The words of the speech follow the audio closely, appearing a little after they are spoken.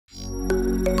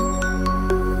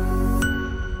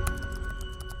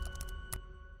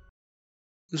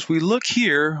As we look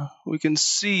here, we can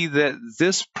see that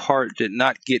this part did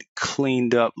not get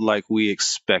cleaned up like we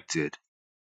expected.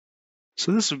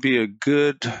 So this would be a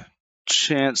good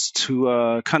chance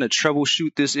to kind of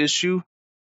troubleshoot this issue.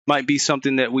 Might be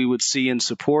something that we would see in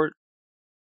support.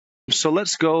 So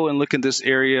let's go and look at this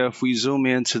area. If we zoom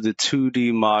into the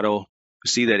 2D model, you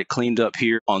see that it cleaned up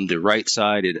here on the right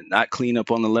side. It did not clean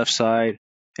up on the left side.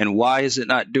 And why is it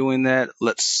not doing that?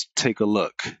 Let's take a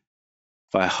look.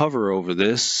 If I hover over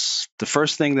this, the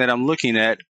first thing that I'm looking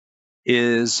at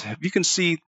is, you can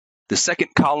see the second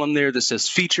column there that says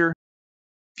feature.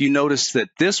 If you notice that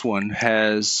this one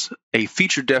has a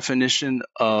feature definition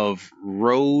of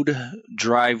road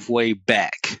driveway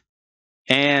back.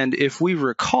 And if we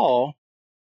recall,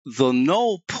 the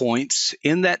null points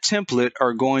in that template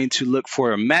are going to look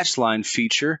for a match line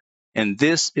feature, and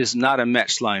this is not a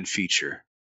match line feature.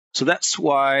 So that's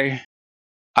why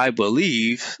I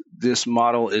believe this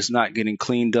model is not getting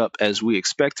cleaned up as we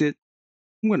expected.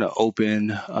 I'm going to open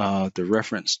the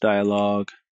reference dialog.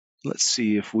 Let's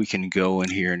see if we can go in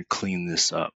here and clean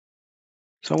this up.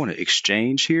 So I want to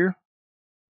exchange here.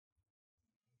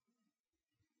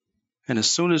 And as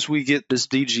soon as we get this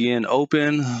DGN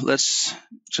open, let's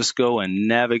just go and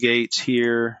navigate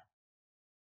here.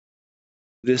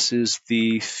 This is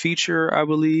the feature, I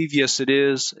believe. Yes, it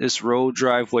is. It's road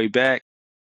driveway back.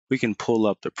 We can pull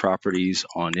up the properties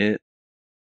on it.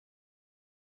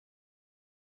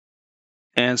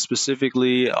 And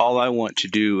specifically, all I want to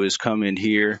do is come in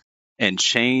here and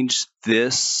change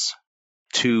this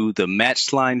to the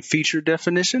match line feature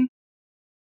definition.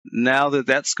 Now that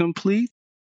that's complete,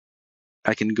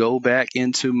 I can go back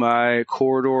into my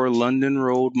corridor London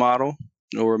Road model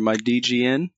or my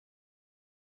DGN.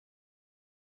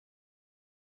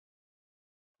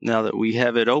 Now that we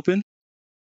have it open,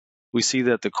 we see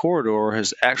that the corridor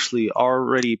has actually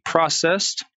already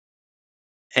processed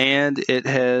and it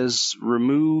has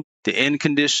removed the end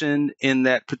condition in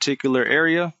that particular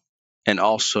area and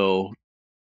also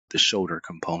the shoulder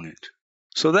component.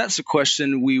 So that's a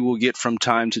question we will get from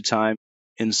time to time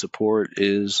in support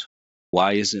is,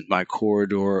 why isn't my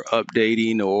corridor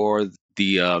updating, or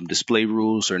the display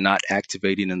rules are not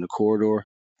activating in the corridor?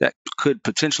 That could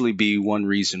potentially be one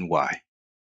reason why.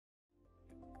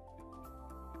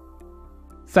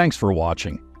 Thanks for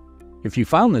watching. If you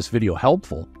found this video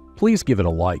helpful, please give it a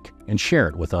like and share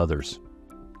it with others.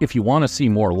 If you want to see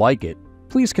more like it,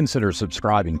 please consider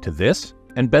subscribing to this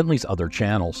and Bentley's other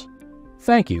channels.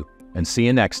 Thank you, and see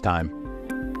you next time.